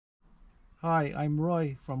Hi, I'm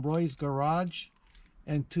Roy from Roy's Garage,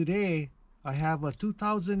 and today I have a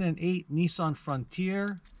 2008 Nissan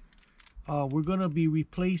Frontier. We're going to be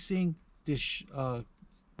replacing this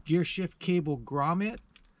gear shift cable grommet.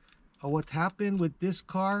 What happened with this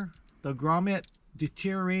car, the grommet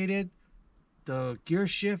deteriorated, the gear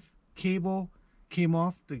shift cable came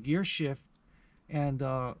off the gear shift, and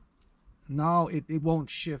now it won't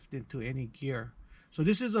shift into any gear. So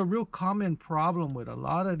this is a real common problem with a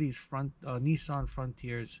lot of these Nissan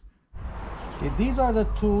Frontiers. Okay, these are the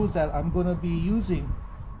tools that I'm going to be using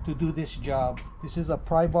to do this job. This is a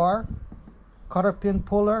pry bar, cotter pin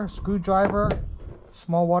puller, screwdriver,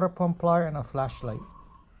 small water pump plier, and a flashlight.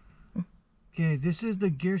 Okay, this is the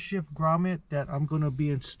gear shift grommet that I'm going to be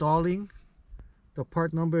installing. The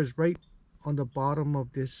part number is right on the bottom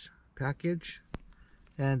of this package,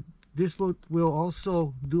 and this will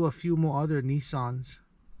also do a few more other Nissans.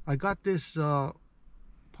 I got this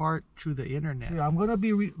part through the internet. I'm going to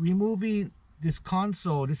be removing this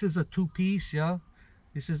console. This is a two-piece, yeah.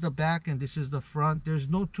 This is the back and this is the front. There's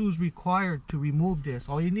no tools required to remove this.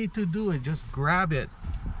 All you need to do is just grab it,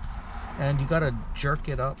 and you gotta jerk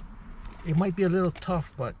it up. It might be a little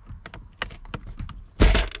tough, but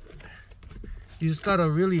you just gotta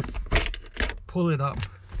really pull it up.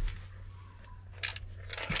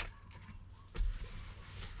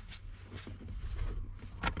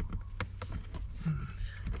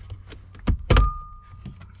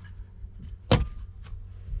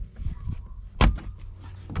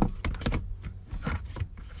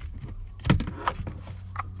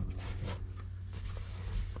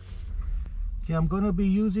 Okay, I'm going to be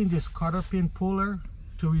using this cotter pin puller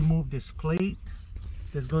to remove this plate.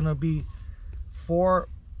 There's going to be 4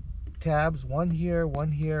 tabs, one here,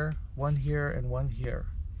 one here, one here, and one here.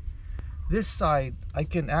 This side, I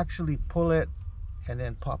can actually pull it and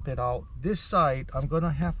then pop it out. This side, I'm going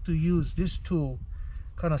to have to use this tool,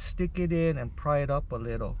 kind of stick it in and pry it up a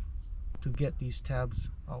little to get these tabs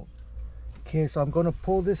out. Okay, so I'm going to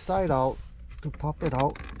pull this side out to pop it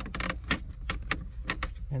out.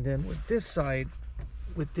 And then with this side,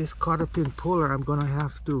 with this cotter pin puller, I'm gonna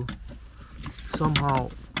have to somehow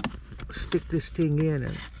stick this thing in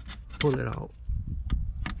and pull it out.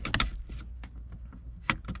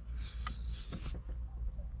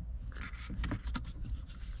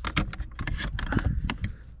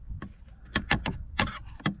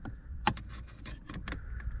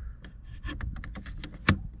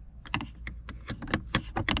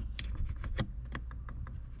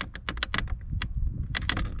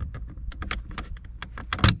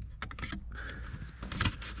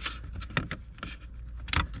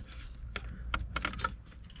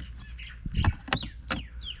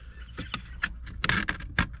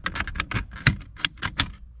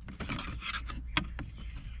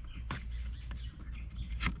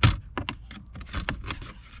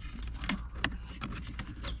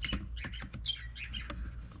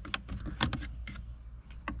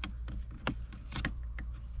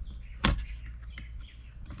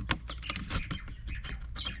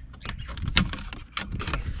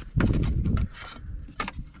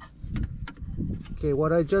 Okay,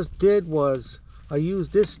 what I just did was I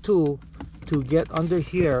used this tool to get under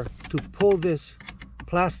here to pull this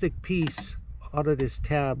plastic piece out of this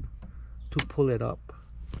tab to pull it up.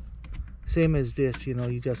 Same as this, you know,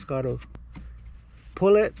 you just gotta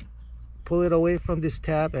pull it away from this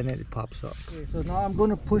tab, and then it pops up. Okay, so now I'm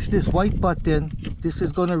going to push this white button. This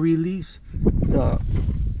is going to release the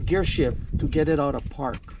gear shift to get it out of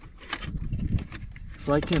park,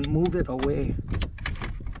 so I can move it away.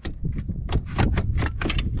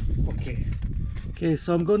 Okay,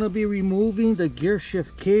 so I'm going to be removing the gear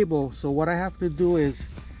shift cable. So what I have to do is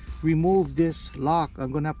remove this lock.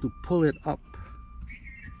 I'm going to have to pull it up.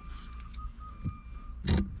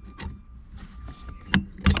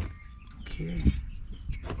 Okay.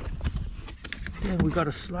 Then we got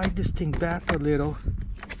to slide this thing back a little.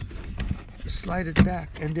 Slide it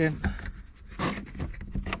back and then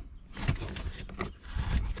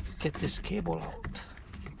get this cable out.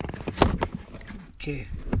 Okay,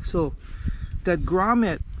 so that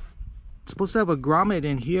grommet, supposed to have a grommet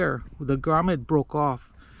in here. The grommet broke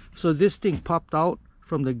off, so this thing popped out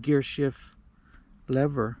from the gear shift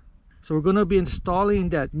lever. So we're going to be installing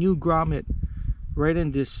that new grommet right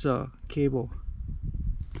in this cable.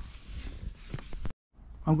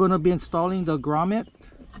 I'm going to be installing the grommet.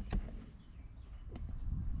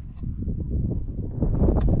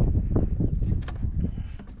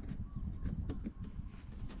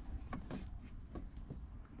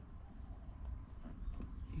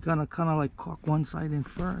 Gonna kind of like caulk one side in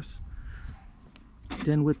first,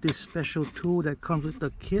 then with this special tool that comes with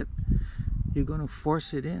the kit, you're gonna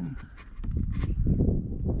force it in.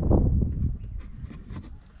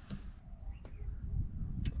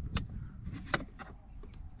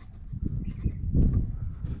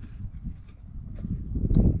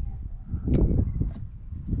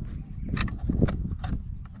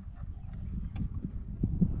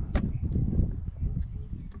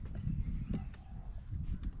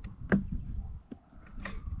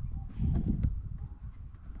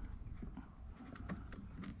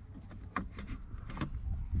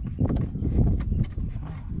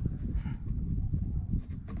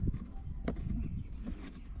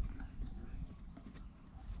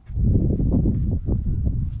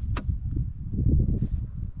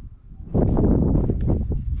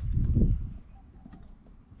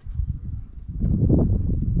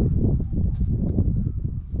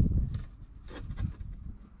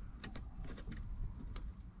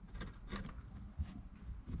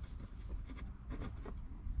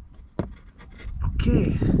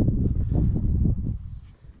 Okay.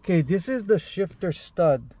 Okay, this is the shifter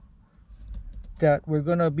stud that we're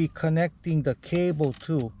gonna be connecting the cable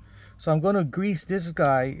to. So I'm gonna grease this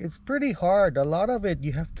guy. It's pretty hard. A lot of it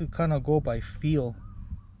you have to kind of go by feel.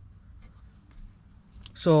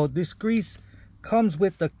 So this grease comes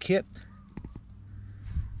with the kit.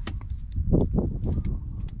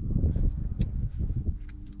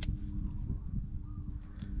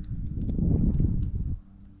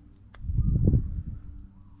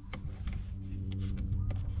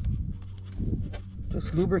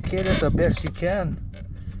 Just lubricate it the best you can.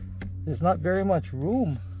 There's not very much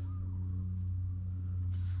room.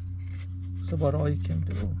 That's about all you can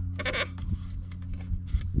do.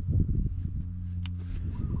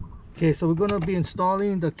 Okay, so we're going to be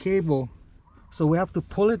installing the cable. So we have to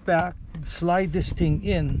pull it back, slide this thing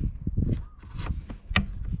in,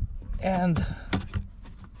 and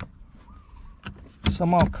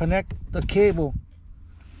somehow connect the cable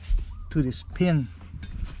to this pin.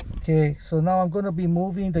 Okay, so now I'm going to be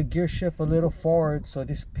moving the gear shift a little forward so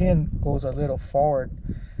this pin goes a little forward.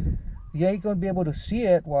 You ain't going to be able to see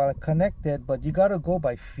it while I connect it, but you got to go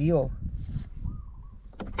by feel.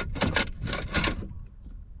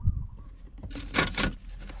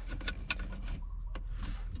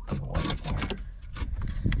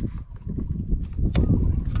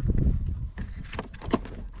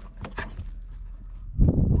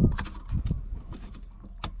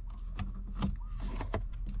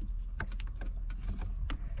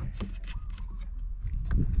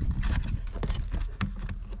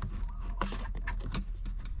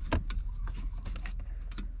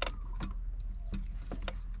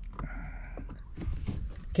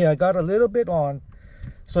 Okay, I got a little bit on.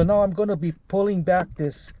 So now I'm going to be pulling back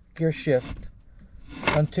this gear shift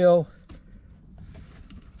until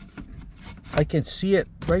I can see it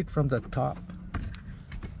right from the top.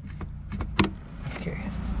 Okay.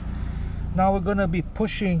 Now we're going to be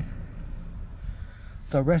pushing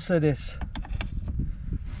the rest of this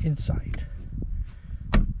inside.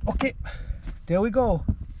 Okay, there we go.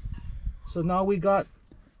 So now we got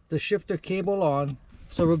the shifter cable on.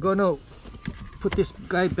 So we're going to put this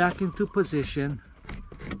guy back into position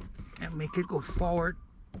and make it go forward.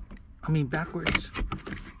 I mean backwards.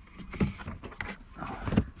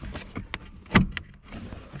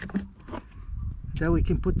 Then we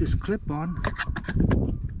can put this clip on.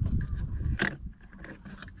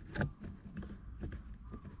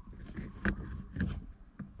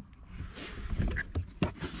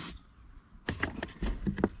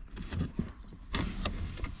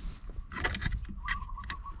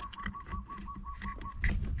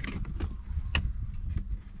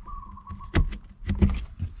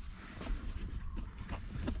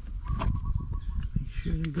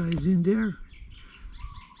 Sure the guy's in there.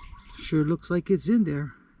 Sure looks like it's in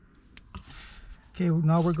there. Okay,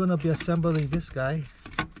 now we're gonna be assembling this guy.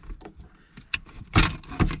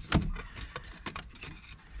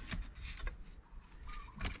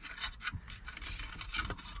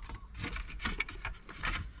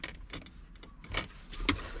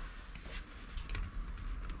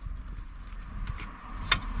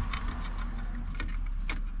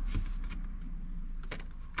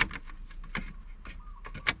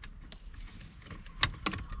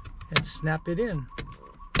 And snap it in.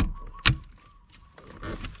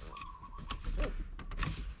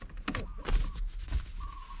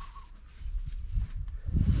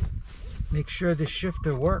 Make sure the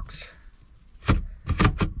shifter works.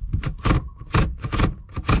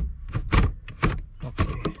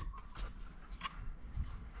 Okay.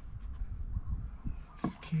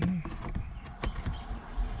 Okay.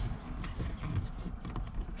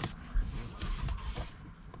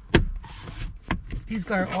 These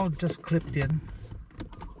guys are all just clipped in.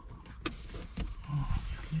 Oh,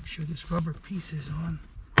 Make sure this rubber piece is on.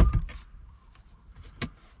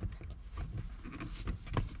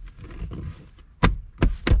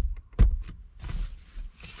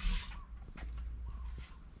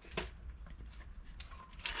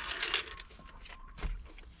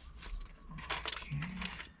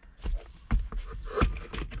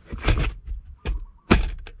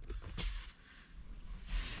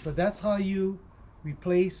 So that's how you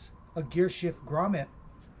replace a gear shift grommet.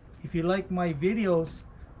 If you like my videos,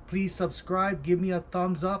 please subscribe, give me a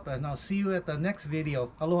thumbs up, and I'll see you at the next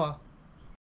video. Aloha.